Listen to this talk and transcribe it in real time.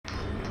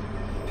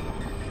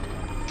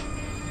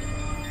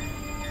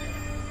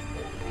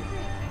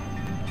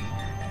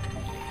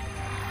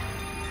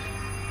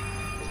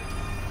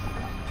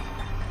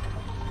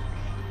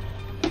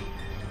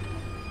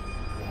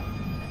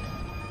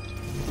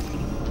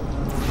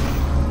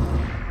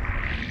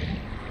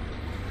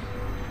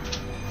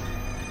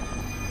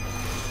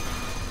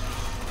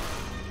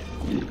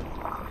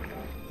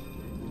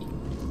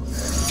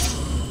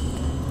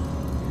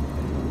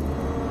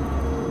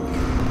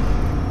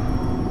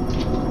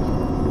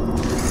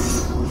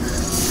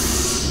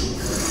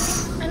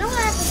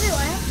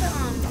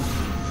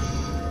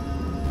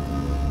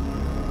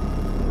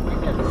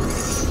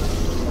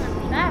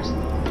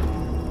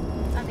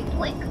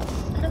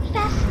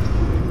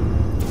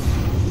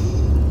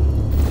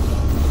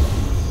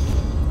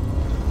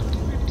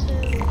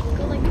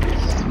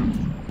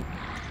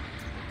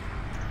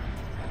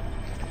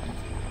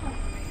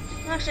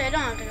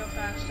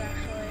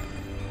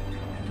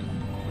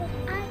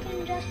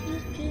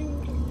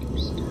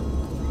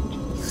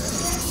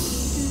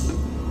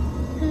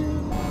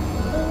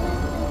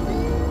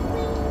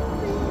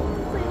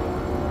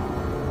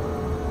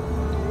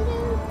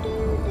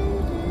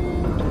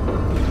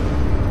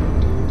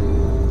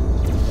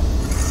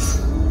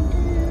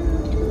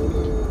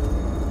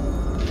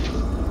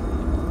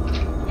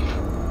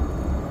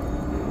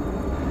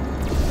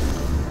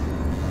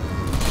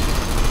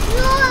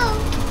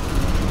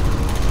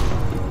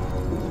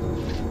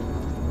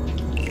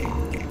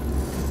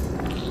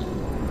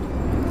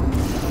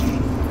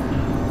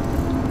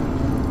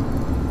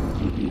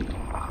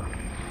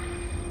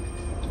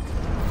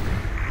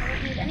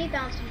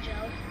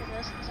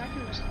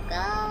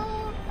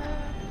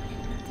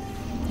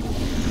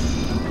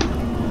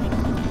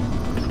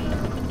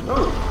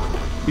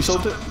You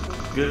solved it?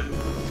 Good.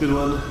 Good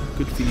one.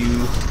 Good for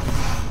you.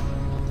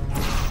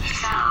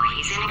 So,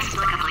 he's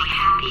inexplicably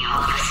happy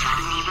all of a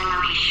sudden, even though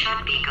he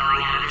should be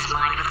going out of his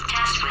mind with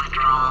test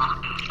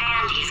withdrawal.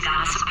 And he's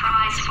got a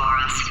surprise for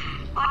us.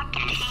 What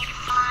did he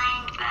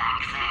find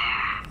back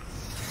there?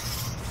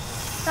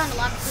 Found a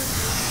lot of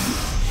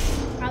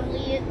poop.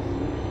 Probably it.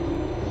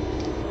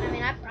 I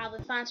mean, I'd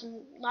probably find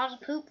some lots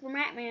of poop from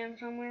Ratman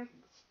somewhere.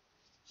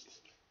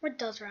 Where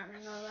does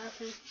Ratman go to the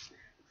bathroom?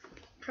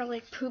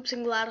 Probably poops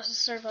in Gladys'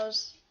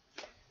 servos.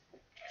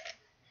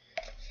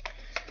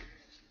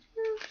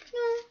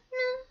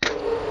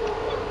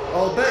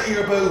 I'll bet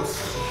you're both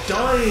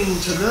dying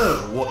to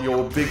know what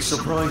your big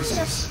surprise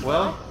is.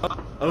 Well,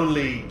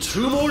 only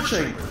 2 more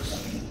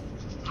chambers.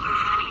 We're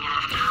running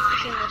out of time.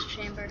 It's in this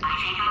chamber. I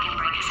think I can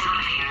break us out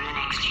of here in the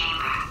next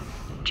chamber.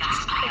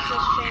 Just play It's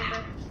along. this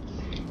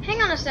chamber.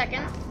 Hang on a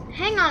second.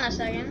 Hang on a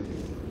second.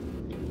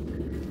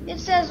 It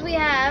says we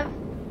have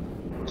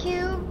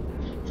cube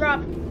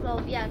drop.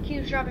 Well, yeah,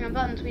 cubes dropping on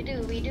buttons. We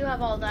do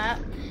have all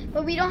that,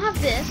 but we don't have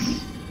this.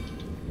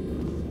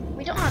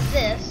 We don't have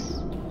this.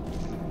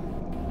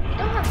 We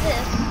don't have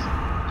this,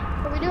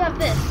 but we do have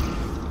this.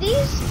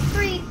 These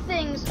 3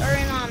 things are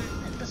in on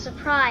the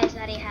surprise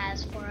that he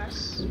has for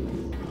us.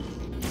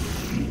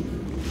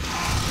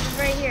 It's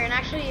right here, and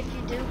actually, if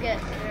you do get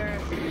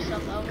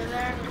yourself over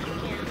there, which you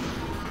can,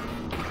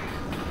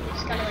 you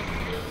just gotta like, I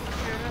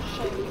don't know,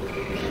 show you.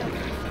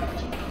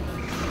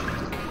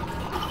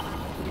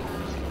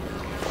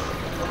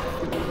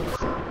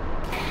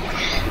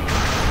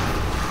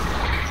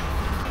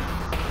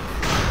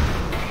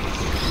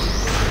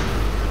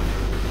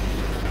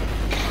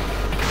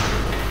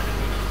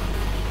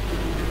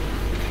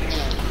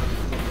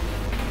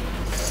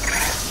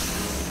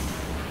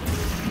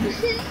 This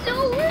is so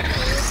weird.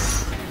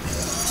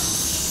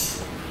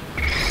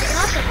 You're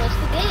not supposed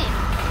to game.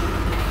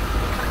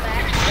 Come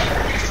back.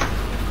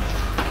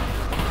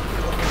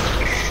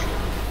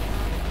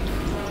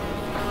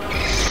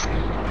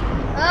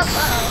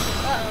 Uh-oh.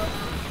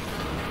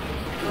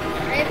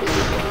 Maybe we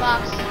use the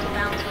box to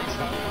bounce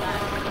myself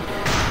back.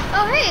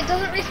 Oh, hey, it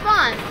doesn't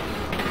respawn.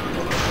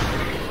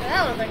 That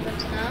would have been good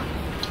to know.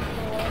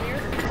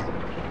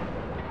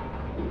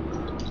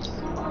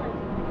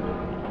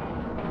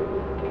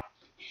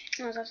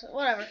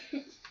 Whatever.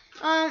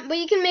 But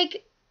you can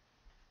make,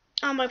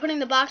 by putting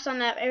the box on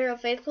that aerial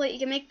faith plate, you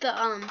can make the,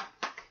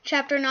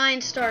 chapter 9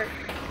 start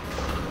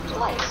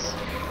twice.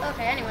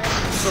 Okay, anyways.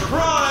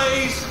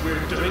 Surprise! We're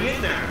doing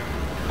it now.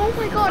 Oh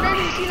my god, I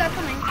didn't see that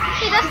coming.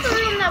 Hey, that's the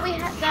room that we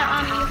had,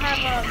 that, you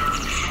have,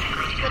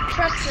 the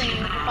trust thing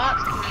with the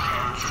box coming.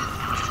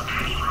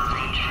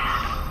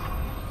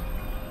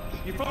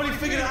 You've probably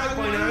figured it out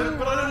by now,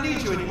 but I don't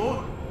need you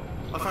anymore.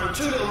 I found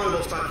 2 little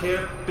robots back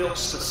here, built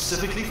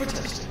specifically for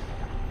testing.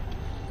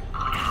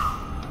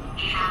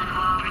 He found a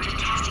cooperative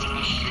testing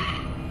initiative.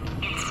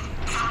 It's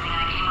something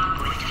I came up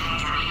with to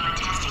phase out human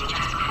testing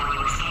just before you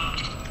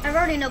escaped. I've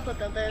already notebooked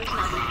though, there's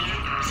nothing.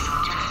 Nothing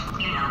personal, just,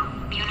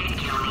 you didn't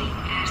kill me.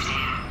 There's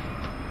there.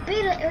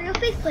 Beta, aerial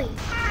faith plate.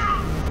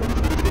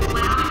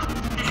 Well,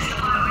 this is the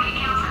part where he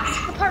kills us.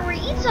 The part where he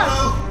eats us.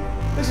 Oh,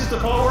 this is the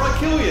part where I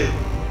kill you.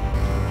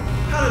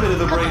 Had a bit of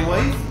a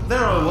brainwave.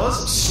 There I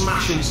was,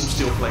 smashing some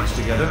steel plates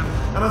together,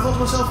 and I thought to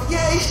myself,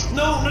 yes!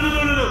 No, don't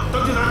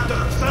do that,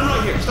 stand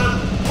right here, stand.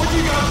 Where'd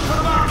you go?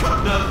 Come back,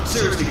 No,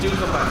 seriously, do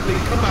come back,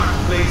 please, come back,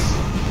 please.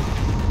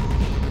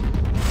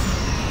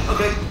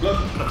 Okay,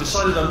 look, I've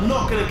decided I'm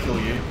not going to kill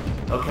you,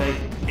 okay,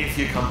 if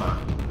you come back.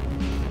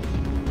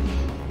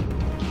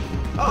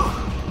 Oh,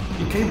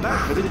 you came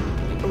back, I didn't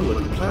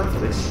plan for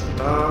this.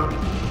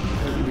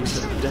 Apparently we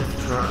set a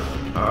death trap.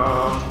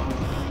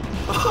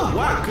 Oh,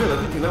 wow, good, I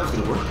didn't think that was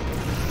going to work.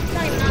 It's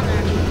not even on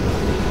there.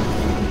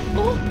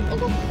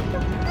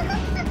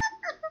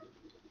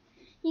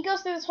 He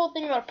goes through this whole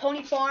thing about a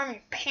pony farm and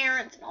your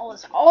parents and all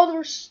this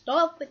other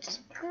stuff, which is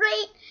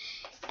great.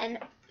 And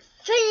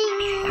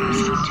things.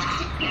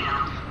 You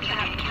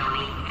didn't kill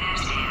me.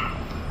 There's there.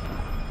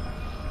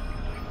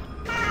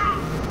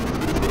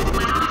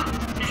 Well,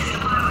 this is the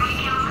part where he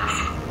kills us.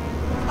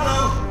 Hello,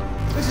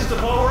 this is the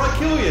part where I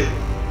kill you.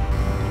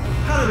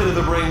 Had a bit of a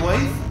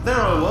brainwave. There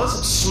I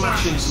was,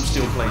 smashing some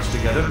steel plates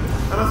together,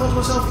 and I thought to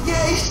myself,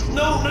 yes!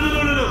 No, don't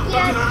do that,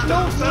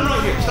 stand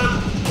right here,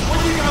 stand.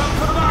 Where'd you go?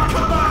 Come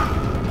back!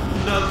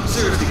 No,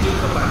 seriously, do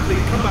come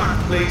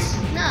back, please.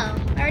 No,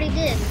 I already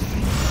did.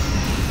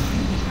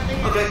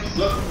 Okay,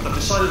 look, I've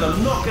decided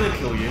I'm not going to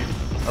kill you,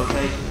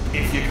 okay,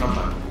 if you come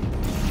back.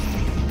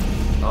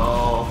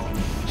 Oh,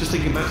 just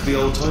thinking back to the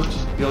old times,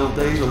 the old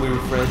days when we were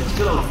friends,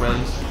 good old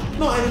friends,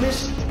 not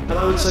enemies, and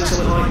I would say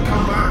something like,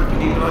 come back,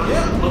 and you'd be like,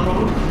 yeah, no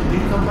problem, and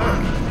you'd come back.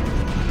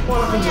 What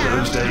happened to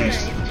those days?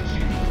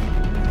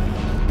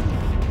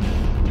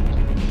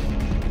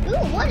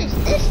 Ooh, what is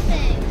this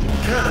thing?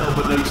 Can't help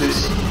but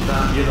notice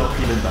that you're not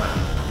feeling back,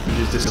 which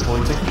is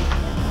disappointing.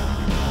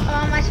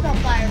 I smell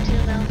fire too,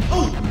 though.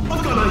 Oh,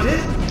 I've got an idea.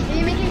 Are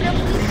you making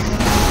jokes?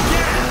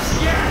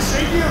 Yes,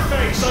 in your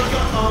face, I've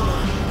got armor.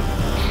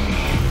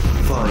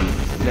 Fine,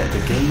 let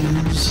the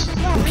games.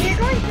 No, when you're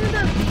going through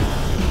the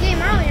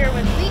game earlier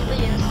with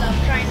Wheatley and stuff,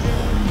 trying to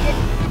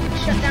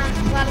shut down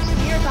GLaDOS and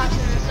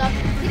Neurotoxin and stuff,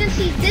 you didn't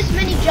see this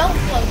many gel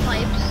flow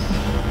pipes.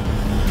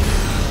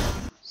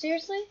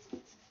 Seriously?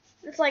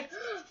 It's like,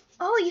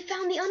 oh, you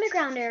found the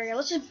underground area.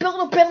 Let's just build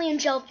 1 billion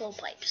gel flow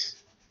pipes.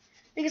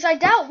 Because I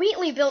doubt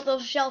Wheatley built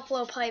those gel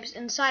flow pipes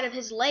inside of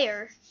his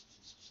lair.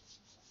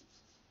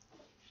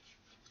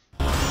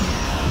 And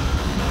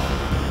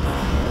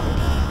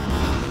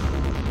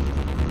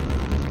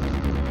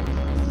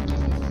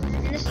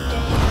this is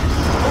dangerous.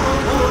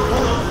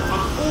 Hold on.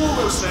 I'm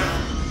almost there.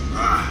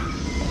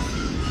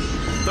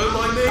 Don't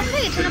mind me.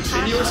 Okay, it's an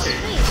Continue impossible escape.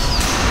 space.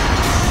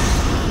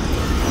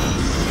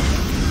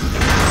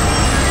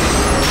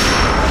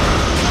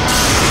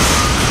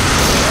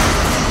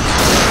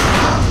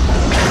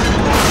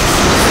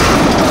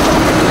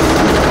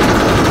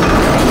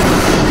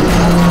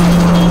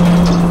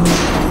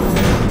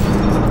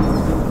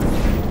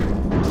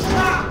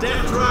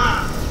 Death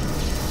trap.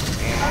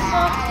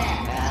 Also,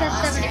 it says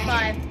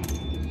 75.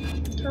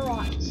 Tarot.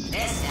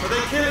 Are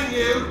they killing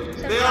you?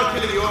 They are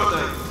killing you, aren't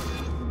they?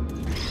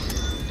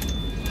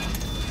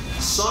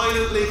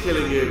 Silently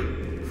killing you.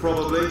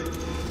 Probably.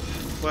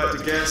 If I had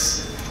to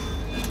guess.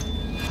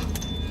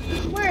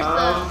 Where's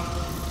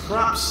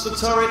Perhaps the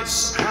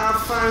turrets have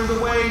found a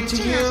way to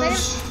Hang on a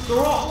use second. the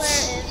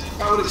rots. Where is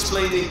That would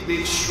explain the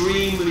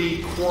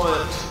extremely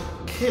quiet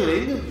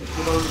killing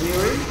that I'm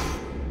hearing.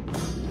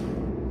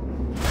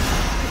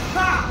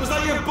 Ah! Was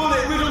that your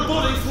bullet, riddle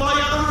bullet flying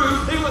out the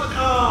roof?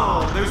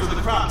 Those were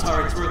the crap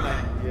turrets, weren't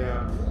they?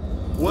 Yeah.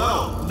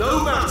 Well,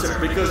 no matter,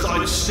 because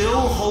I'm still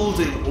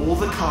holding all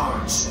the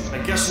cards.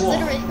 And guess what?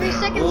 Literally 3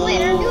 seconds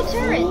later, new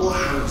turrets. All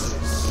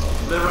houses.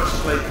 Never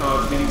actually played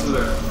cards, we need to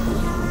learn.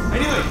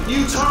 Anyway,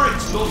 new turret,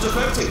 not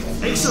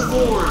defective. Ace of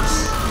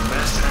fours.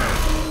 Best hand.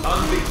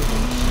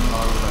 Unbeatable.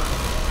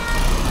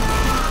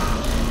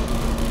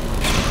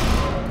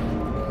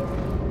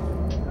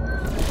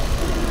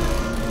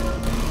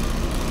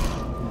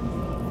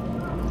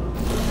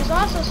 There's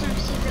also some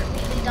secret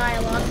Wheatley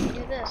dialogue if you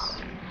do this.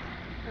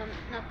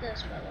 Not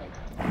this, but like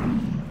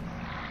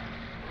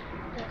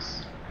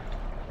this.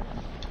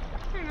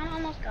 Hang on,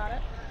 almost got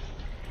it.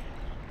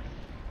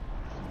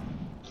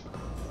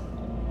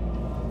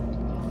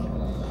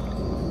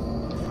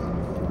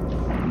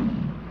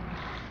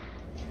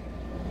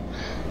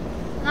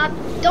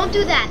 Don't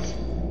do that.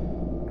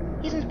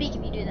 He doesn't speak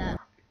if you do that.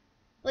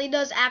 Well, he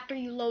does after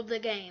you load the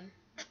game.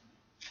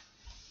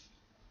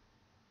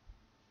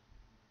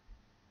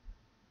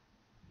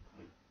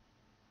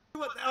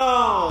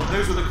 Oh,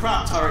 those were the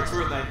crap turrets,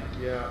 weren't they?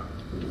 Yeah.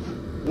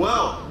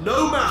 Well,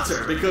 no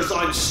matter, because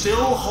I'm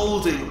still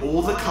holding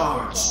all the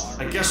cards.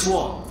 And guess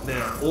what?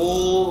 They're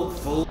all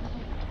full.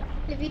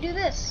 If you do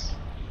this.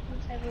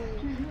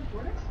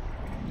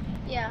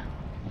 Yeah.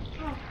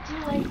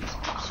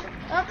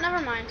 Oh,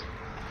 never mind.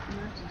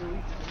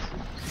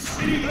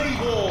 City Blade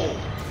Ball!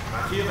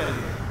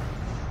 Machiavelli.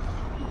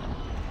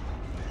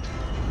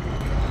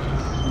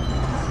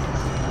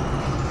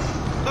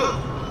 Oh!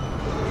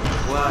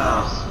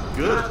 Wow.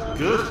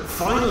 Good.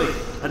 Finally,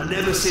 a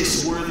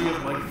nemesis worthy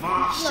of my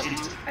vast Look,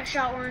 intellect. I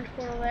shot orange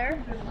portal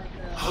there.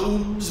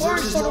 Holmes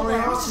Orange versus portal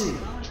there. Moriarty.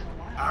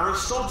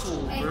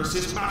 Aristotle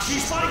versus Maxi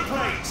Spike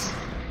Plate.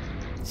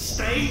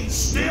 Stay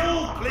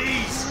still,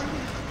 please.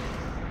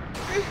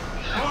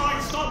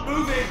 Alright, stop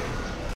moving.